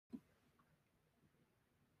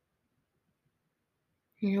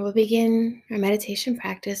We'll begin our meditation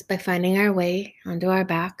practice by finding our way onto our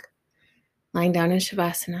back, lying down in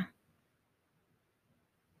Shavasana.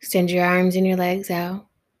 Extend your arms and your legs out,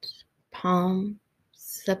 palms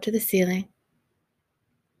up to the ceiling.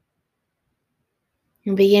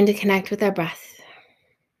 And begin to connect with our breath.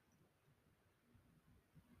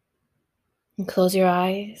 And close your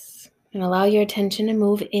eyes and allow your attention to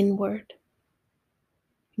move inward.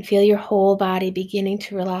 And feel your whole body beginning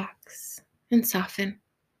to relax and soften.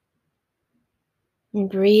 And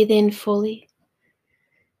breathe in fully.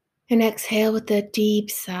 And exhale with a deep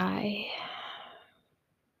sigh.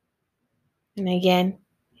 And again,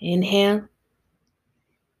 inhale.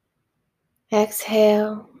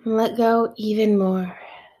 Exhale and let go even more.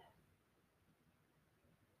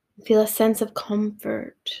 Feel a sense of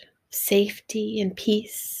comfort, safety, and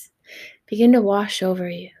peace begin to wash over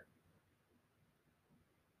you.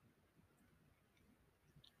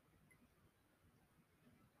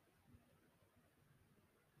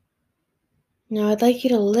 Now I'd like you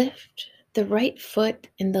to lift the right foot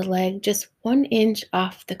and the leg just 1 inch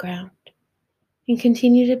off the ground and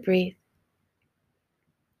continue to breathe.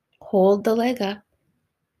 Hold the leg up.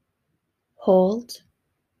 Hold.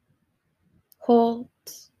 Hold.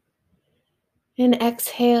 And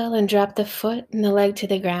exhale and drop the foot and the leg to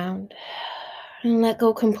the ground and let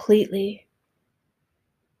go completely.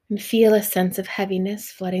 And feel a sense of heaviness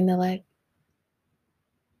flooding the leg.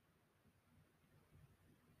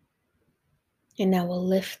 And now we'll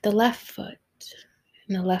lift the left foot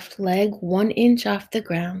and the left leg 1 inch off the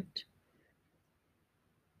ground.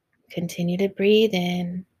 Continue to breathe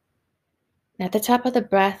in. And at the top of the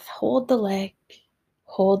breath, hold the leg,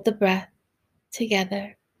 hold the breath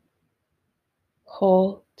together.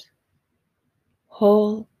 Hold,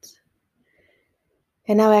 hold.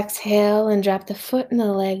 And now exhale and drop the foot and the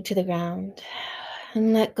leg to the ground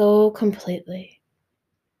and let go completely.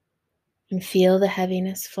 And feel the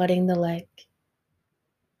heaviness flooding the leg.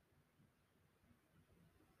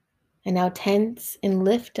 And now tense and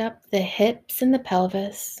lift up the hips and the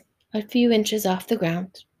pelvis a few inches off the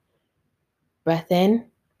ground. Breath in,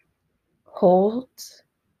 hold,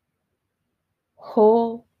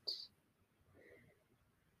 hold.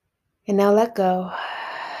 And now let go.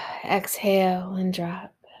 Exhale and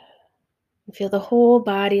drop. And feel the whole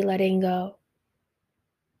body letting go,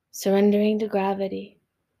 surrendering to gravity.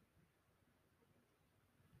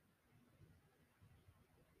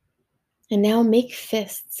 And now make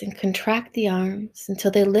fists and contract the arms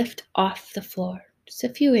until they lift off the floor, just a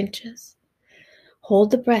few inches.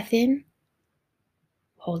 Hold the breath in.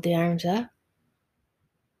 Hold the arms up.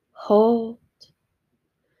 Hold.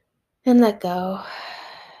 And let go.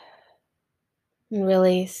 And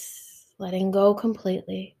release, letting go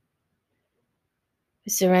completely.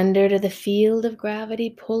 Surrender to the field of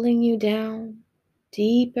gravity pulling you down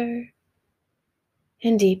deeper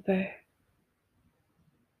and deeper.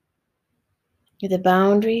 The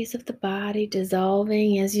boundaries of the body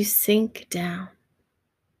dissolving as you sink down.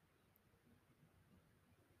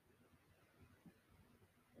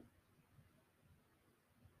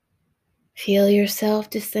 Feel yourself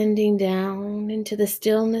descending down into the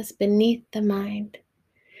stillness beneath the mind,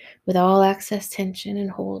 with all excess tension and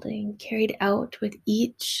holding carried out with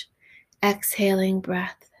each exhaling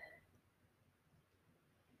breath.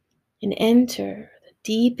 And enter the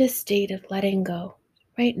deepest state of letting go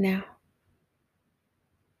right now.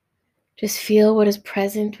 Just feel what is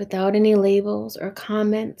present without any labels or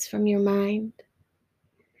comments from your mind.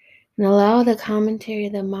 And allow the commentary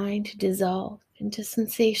of the mind to dissolve into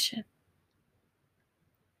sensation.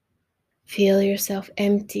 Feel yourself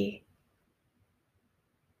empty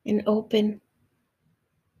and open.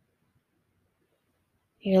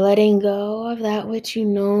 You're letting go of that which you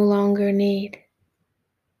no longer need.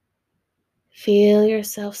 Feel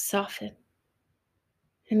yourself soften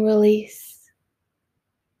and release.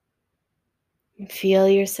 And feel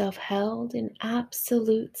yourself held in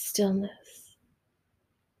absolute stillness.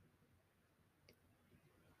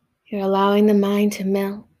 You're allowing the mind to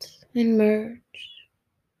melt and merge,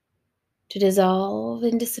 to dissolve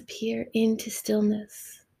and disappear into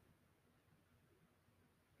stillness.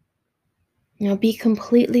 Now be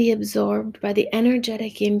completely absorbed by the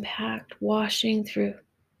energetic impact washing through.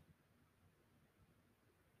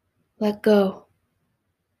 Let go.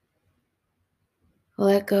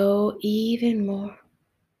 Let go even more.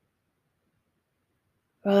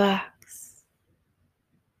 Relax.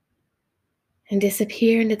 And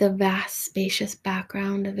disappear into the vast, spacious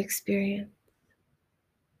background of experience.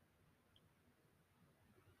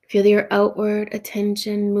 Feel your outward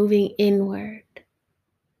attention moving inward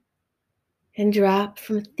and drop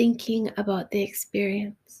from thinking about the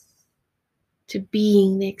experience to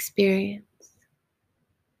being the experience.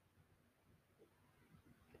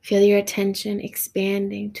 Feel your attention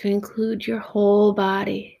expanding to include your whole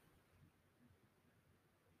body.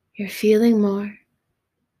 You're feeling more,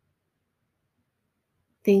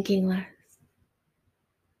 thinking less.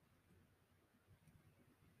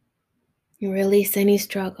 You release any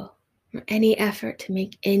struggle or any effort to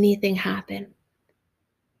make anything happen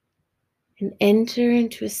and enter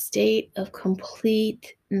into a state of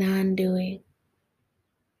complete non-doing.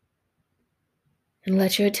 And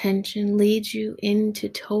let your attention lead you into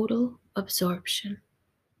total absorption.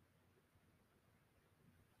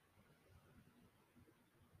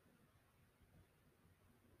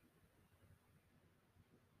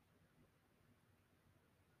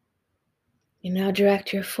 You now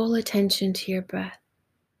direct your full attention to your breath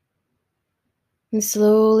and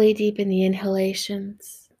slowly deepen the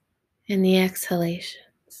inhalations and the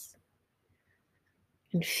exhalations.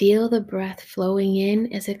 And feel the breath flowing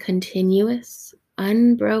in as a continuous,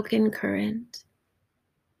 unbroken current.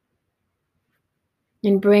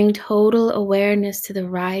 And bring total awareness to the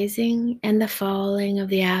rising and the falling of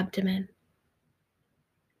the abdomen.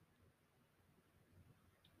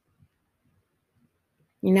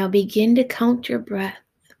 You now begin to count your breath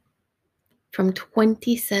from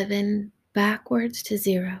 27 backwards to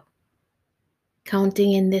 0,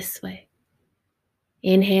 counting in this way.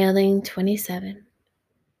 Inhaling 27,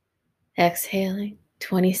 exhaling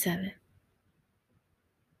 27,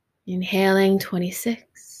 inhaling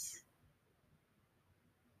 26,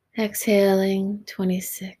 exhaling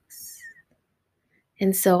 26,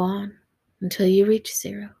 and so on until you reach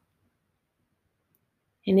 0.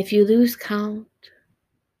 And if you lose count,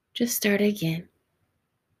 just start again.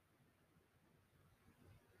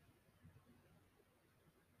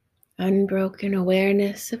 Unbroken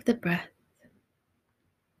awareness of the breath.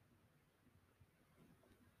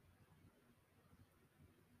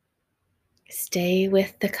 Stay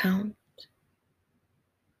with the count.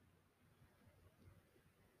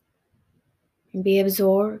 And be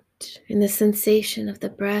absorbed in the sensation of the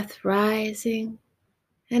breath rising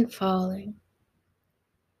and falling.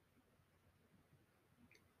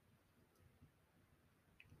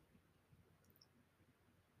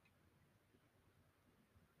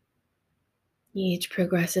 Each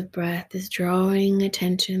progressive breath is drawing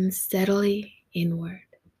attention steadily inward.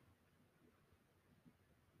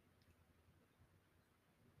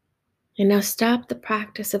 And now stop the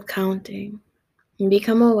practice of counting and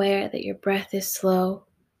become aware that your breath is slow,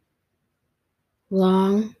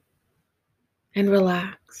 long, and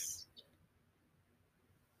relaxed.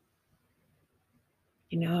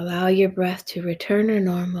 Allow your breath to return to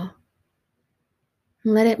normal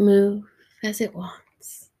and let it move as it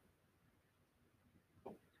wants.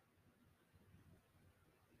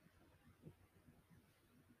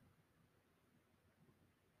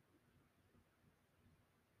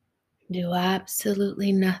 Do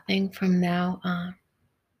absolutely nothing from now on.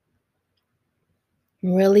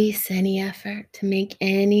 Release any effort to make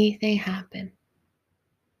anything happen.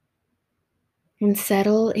 And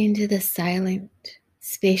settle into the silent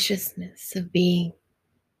spaciousness of being.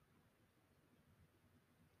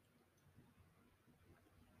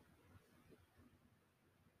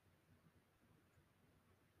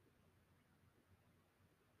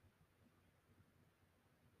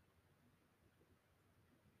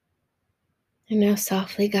 And now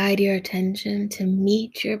softly guide your attention to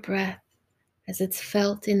meet your breath as it's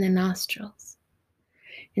felt in the nostrils.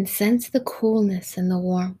 And sense the coolness and the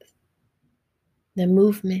warmth, the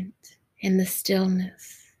movement and the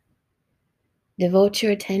stillness. Devote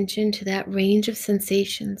your attention to that range of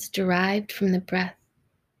sensations derived from the breath,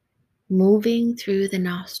 moving through the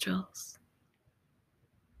nostrils.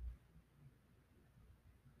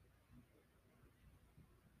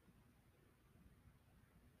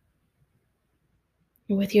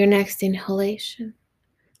 And with your next inhalation,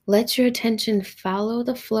 let your attention follow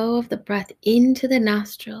the flow of the breath into the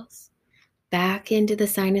nostrils, back into the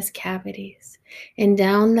sinus cavities, and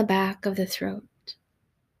down the back of the throat.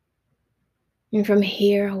 And from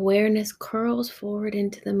here, awareness curls forward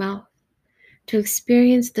into the mouth to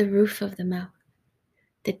experience the roof of the mouth,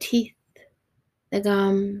 the teeth, the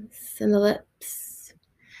gums, and the lips,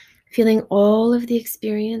 feeling all of the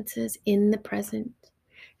experiences in the present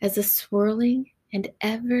as a swirling and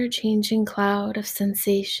ever-changing cloud of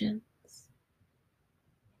sensations.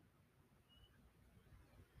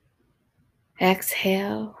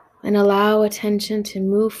 Exhale and allow attention to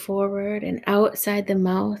move forward and outside the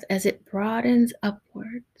mouth as it broadens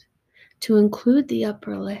upward to include the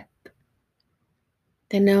upper lip,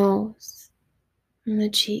 the nose, and the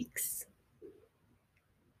cheeks.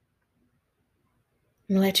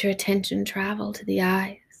 And let your attention travel to the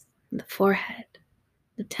eyes, the forehead,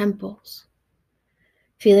 the temples,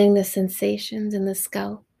 feeling the sensations in the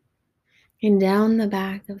scalp and down the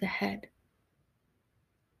back of the head.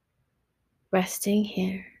 Resting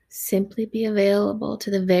here, simply be available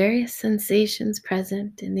to the various sensations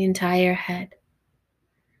present in the entire head.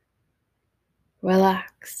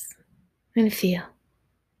 Relax and feel.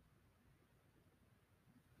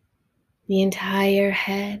 The entire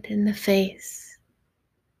head and the face,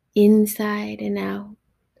 inside and out,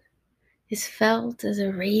 is felt as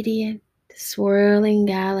a radiant, swirling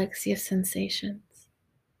galaxy of sensations.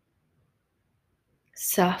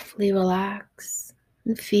 Softly relax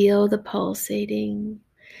and feel the pulsating,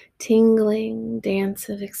 tingling dance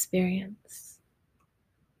of experience.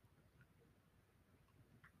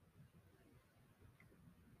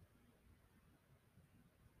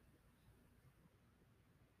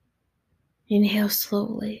 Inhale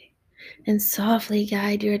slowly and softly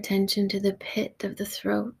guide your attention to the pit of the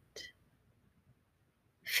throat.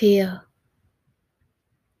 Feel.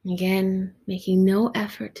 Again, making no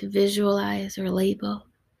effort to visualize or label.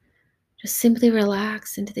 Just simply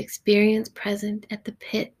relax into the experience present at the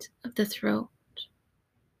pit of the throat.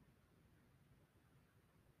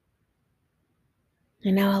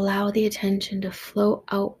 And now allow the attention to flow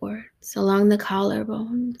outwards along the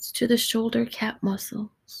collarbones to the shoulder cap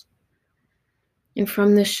muscles. And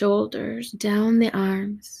from the shoulders down the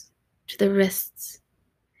arms to the wrists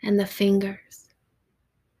and the fingers.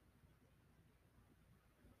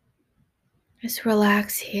 Just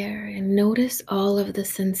relax here and notice all of the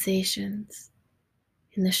sensations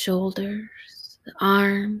in the shoulders, the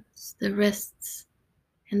arms, the wrists,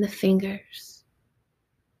 and the fingers.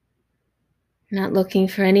 Not looking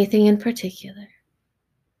for anything in particular.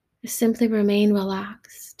 Just simply remain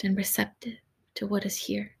relaxed and receptive to what is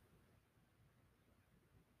here.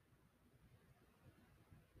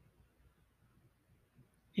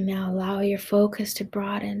 And now allow your focus to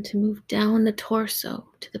broaden, to move down the torso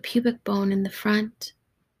to the pubic bone in the front,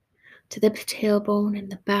 to the tailbone in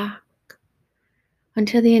the back,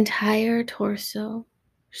 until the entire torso,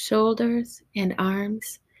 shoulders, and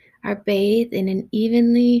arms are bathed in an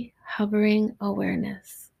evenly hovering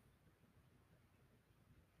awareness.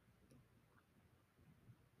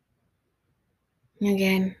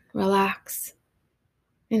 Again, relax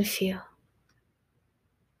and feel.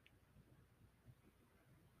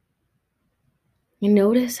 And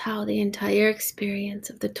notice how the entire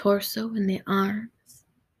experience of the torso and the arms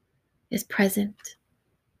is present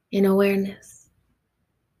in awareness.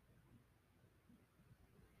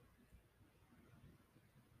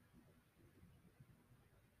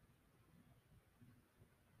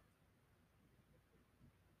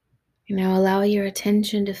 And now allow your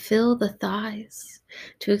attention to fill the thighs,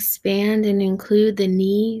 to expand and include the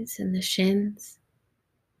knees and the shins,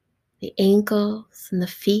 the ankles and the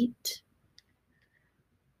feet,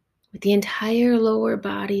 with the entire lower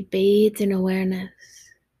body bathed in awareness.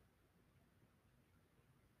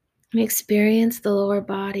 And experience the lower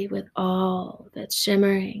body with all that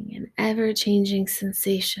shimmering and ever-changing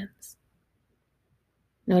sensations.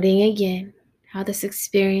 Noting again how this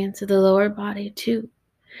experience of the lower body too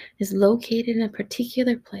is located in a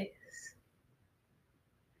particular place,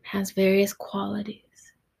 has various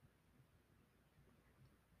qualities.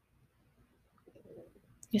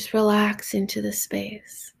 Just relax into the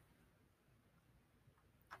space.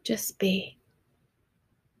 Just be.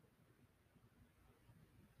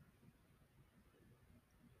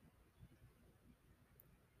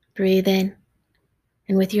 Breathe in,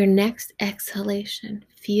 and with your next exhalation,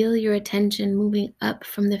 feel your attention moving up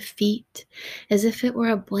from the feet as if it were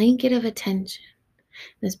a blanket of attention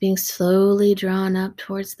and is being slowly drawn up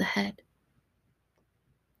towards the head.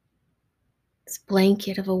 This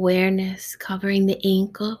blanket of awareness covering the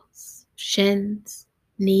ankles, shins,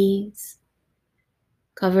 knees,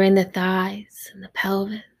 covering the thighs and the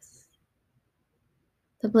pelvis.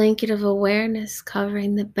 The blanket of awareness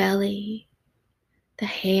covering the belly, the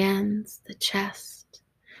hands, the chest,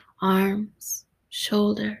 arms,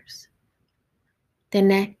 shoulders, the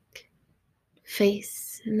neck,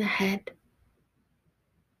 face, and the head.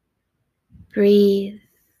 Breathe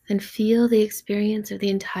and feel the experience of the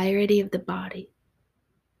entirety of the body.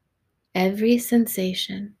 Every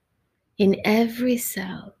sensation in every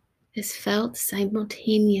cell is felt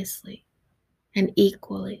simultaneously and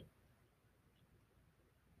equally.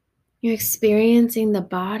 You're experiencing the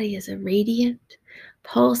body as a radiant,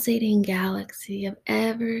 pulsating galaxy of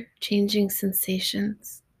ever-changing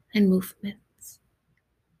sensations and movements.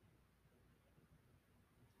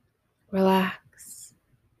 Relax.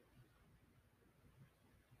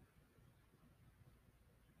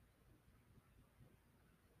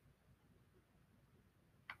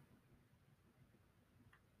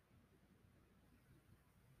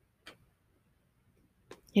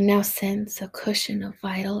 And now sense a cushion of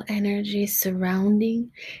vital energy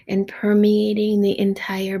surrounding and permeating the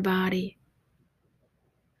entire body.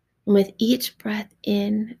 And with each breath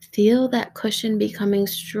in, feel that cushion becoming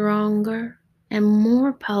stronger and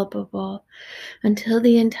more palpable until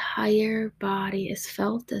the entire body is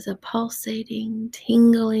felt as a pulsating,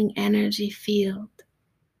 tingling energy field.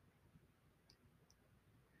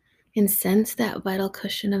 And sense that vital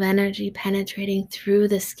cushion of energy penetrating through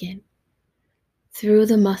the skin, through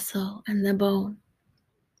the muscle and the bone,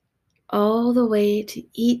 all the way to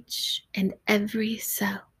each and every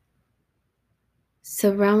cell,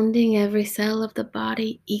 surrounding every cell of the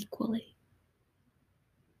body equally.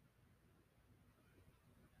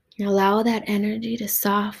 Allow that energy to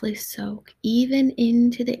softly soak even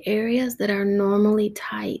into the areas that are normally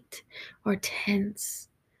tight or tense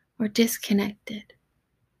or disconnected.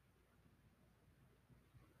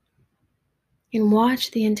 And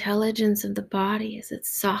watch the intelligence of the body as it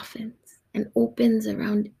softens and opens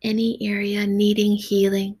around any area needing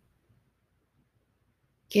healing.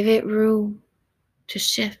 Give it room to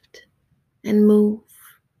shift and move,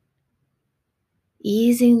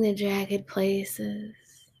 easing the jagged places,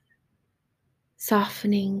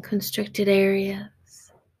 softening constricted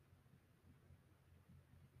areas.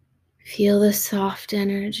 Feel the soft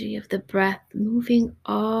energy of the breath moving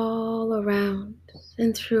all around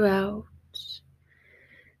and throughout.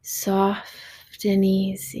 Soft and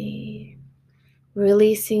easy,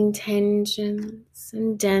 releasing tensions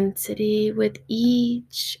and density with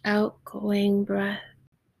each outgoing breath.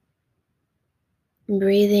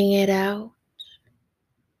 Breathing it out.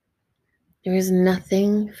 There is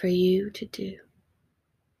nothing for you to do.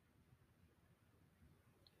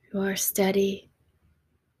 You are steady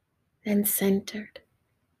and centered,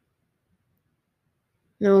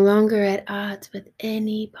 no longer at odds with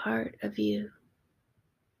any part of you.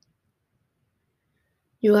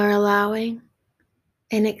 You are allowing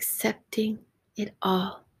and accepting it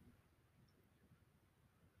all.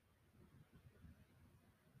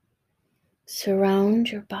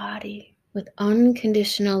 Surround your body with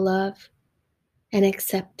unconditional love and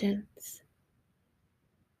acceptance.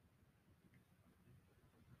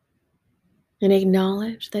 And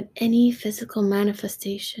acknowledge that any physical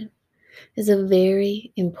manifestation is a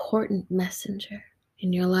very important messenger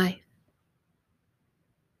in your life.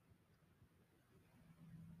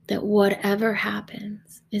 That whatever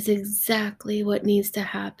happens is exactly what needs to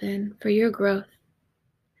happen for your growth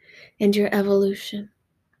and your evolution.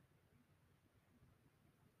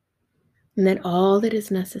 And that all that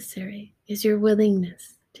is necessary is your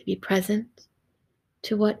willingness to be present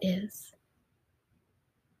to what is.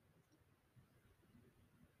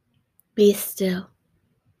 Be still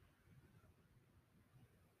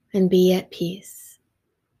and be at peace.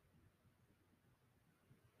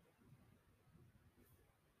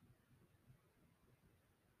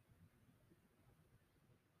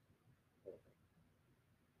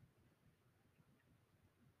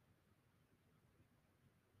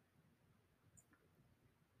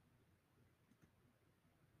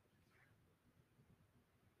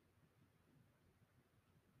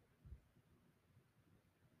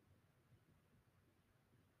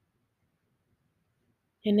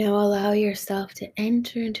 And now allow yourself to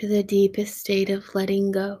enter into the deepest state of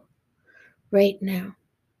letting go right now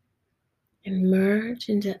and merge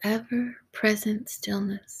into ever-present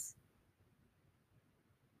stillness.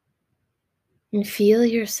 And feel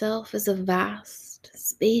yourself as a vast,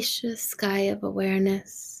 spacious sky of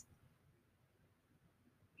awareness.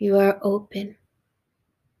 You are open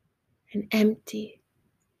and empty.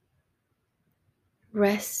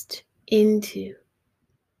 Rest into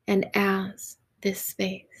and as this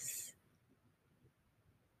space.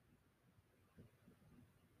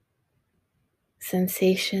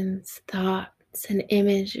 Sensations, thoughts, and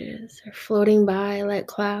images are floating by like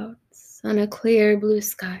clouds on a clear blue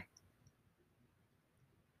sky.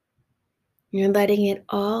 You're letting it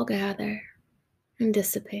all gather and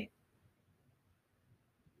dissipate.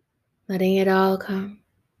 Letting it all come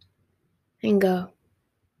and go.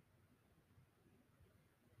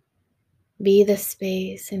 Be the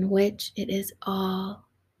space in which it is all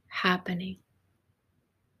happening.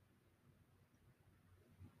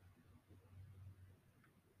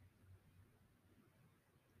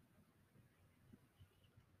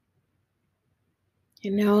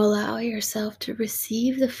 And now allow yourself to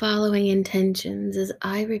receive the following intentions as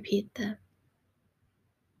I repeat them.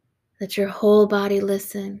 Let your whole body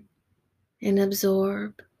listen and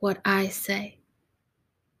absorb what I say.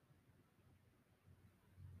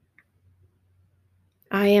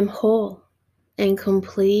 I am whole and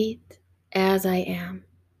complete as I am.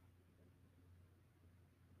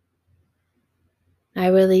 I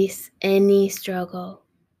release any struggle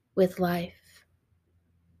with life.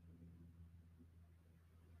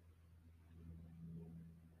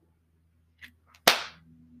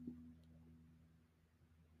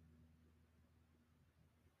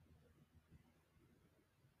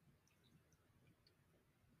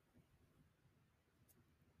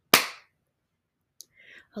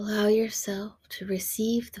 Allow yourself to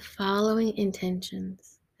receive the following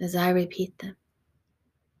intentions as I repeat them,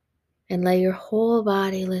 and let your whole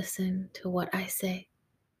body listen to what I say.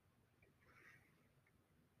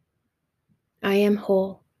 I am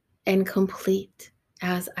whole and complete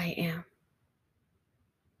as I am.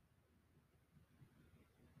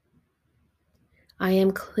 I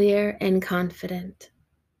am clear and confident,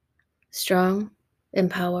 strong and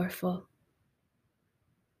powerful.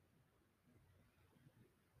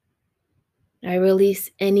 I release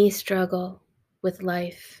any struggle with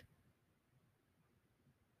life.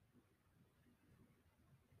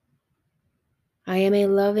 I am a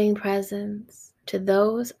loving presence to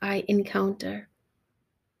those I encounter.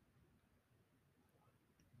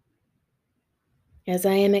 As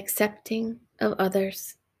I am accepting of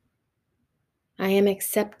others, I am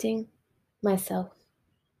accepting myself.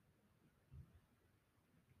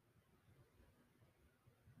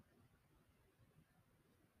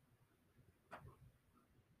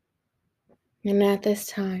 And at this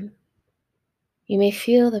time, you may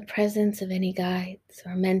feel the presence of any guides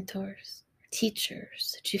or mentors or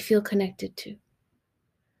teachers that you feel connected to.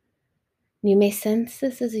 You may sense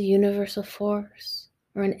this as a universal force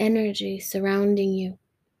or an energy surrounding you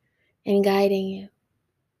and guiding you.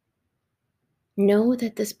 Know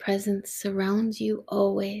that this presence surrounds you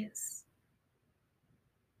always,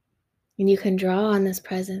 and you can draw on this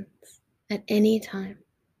presence at any time.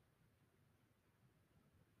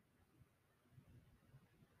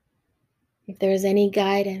 If there is any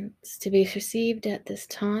guidance to be received at this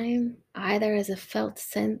time, either as a felt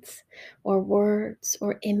sense or words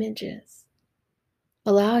or images,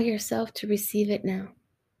 allow yourself to receive it now.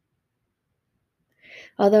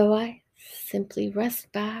 Otherwise, simply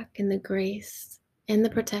rest back in the grace and the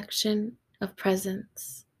protection of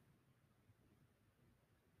presence.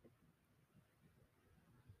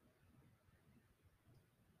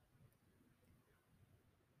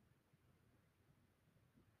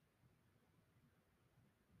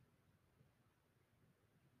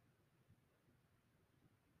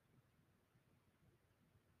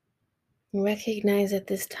 Recognize at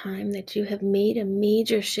this time that you have made a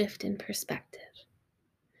major shift in perspective.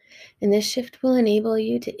 And this shift will enable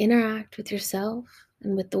you to interact with yourself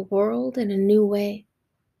and with the world in a new way.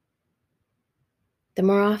 The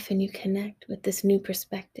more often you connect with this new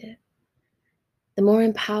perspective, the more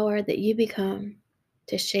empowered that you become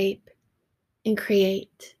to shape and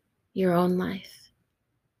create your own life.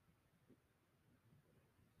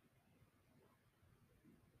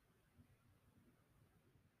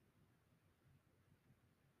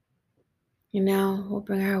 And now we'll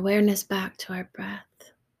bring our awareness back to our breath.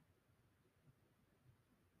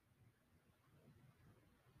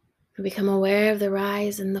 We become aware of the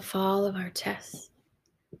rise and the fall of our chest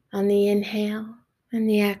on the inhale and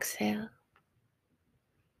the exhale.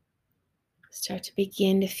 Start to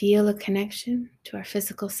begin to feel a connection to our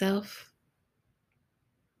physical self.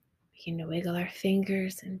 Begin to wiggle our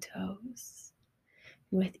fingers and toes.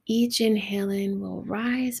 And with each inhale in, we'll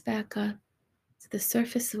rise back up to the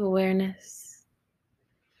surface of awareness.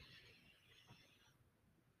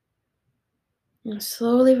 And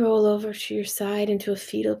slowly roll over to your side into a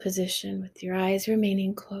fetal position with your eyes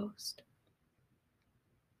remaining closed.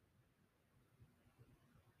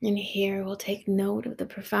 And here we'll take note of the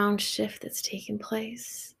profound shift that's taken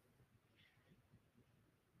place.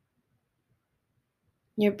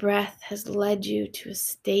 Your breath has led you to a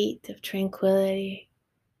state of tranquility.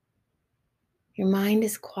 Your mind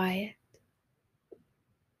is quiet.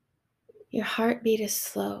 Your heartbeat is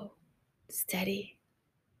slow, steady.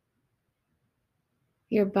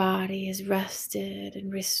 Your body is rested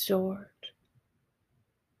and restored.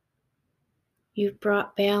 You've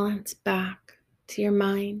brought balance back to your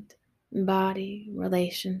mind and body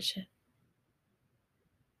relationship.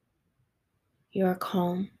 You are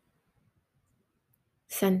calm,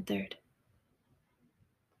 centered,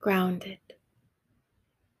 grounded.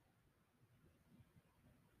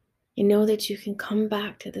 You know that you can come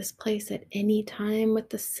back to this place at any time with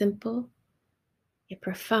the simple yet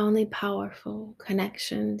profoundly powerful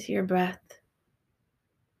connection to your breath.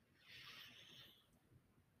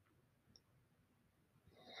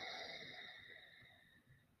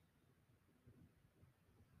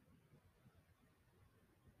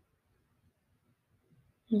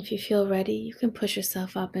 And if you feel ready, you can push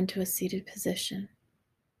yourself up into a seated position.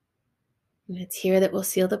 And it's here that we'll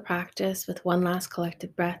seal the practice with one last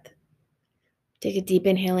collective breath. Take a deep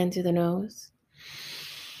inhale in through the nose.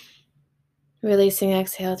 Releasing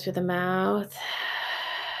exhale through the mouth.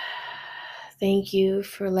 Thank you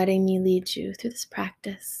for letting me lead you through this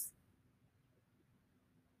practice.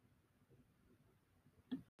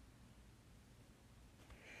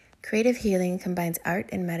 Creative healing combines art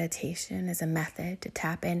and meditation as a method to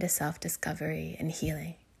tap into self-discovery and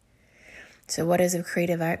healing. So what does a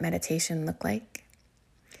creative art meditation look like?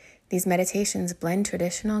 These meditations blend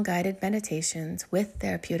traditional guided meditations with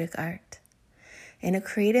therapeutic art. In a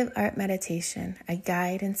creative art meditation, I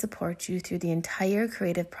guide and support you through the entire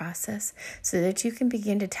creative process so that you can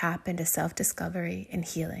begin to tap into self-discovery and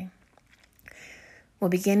healing. We'll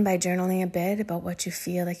begin by journaling a bit about what you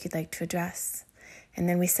feel like you'd like to address, and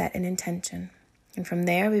then we set an intention. And from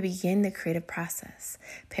there, we begin the creative process,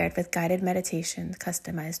 paired with guided meditation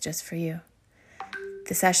customized just for you.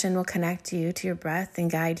 The session will connect you to your breath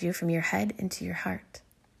and guide you from your head into your heart.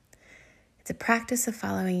 It's a practice of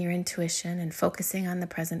following your intuition and focusing on the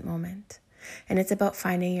present moment, and it's about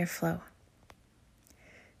finding your flow.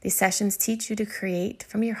 These sessions teach you to create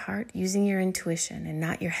from your heart using your intuition and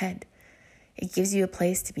not your head. It gives you a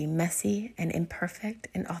place to be messy and imperfect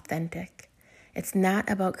and authentic. It's not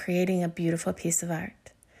about creating a beautiful piece of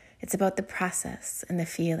art. It's about the process and the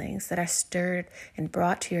feelings that are stirred and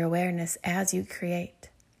brought to your awareness as you create.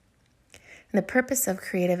 And the purpose of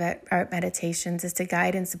creative art meditations is to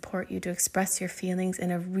guide and support you to express your feelings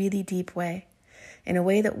in a really deep way, in a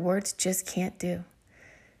way that words just can't do,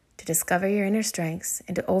 to discover your inner strengths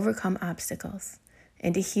and to overcome obstacles,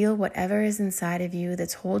 and to heal whatever is inside of you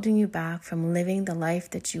that's holding you back from living the life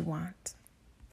that you want.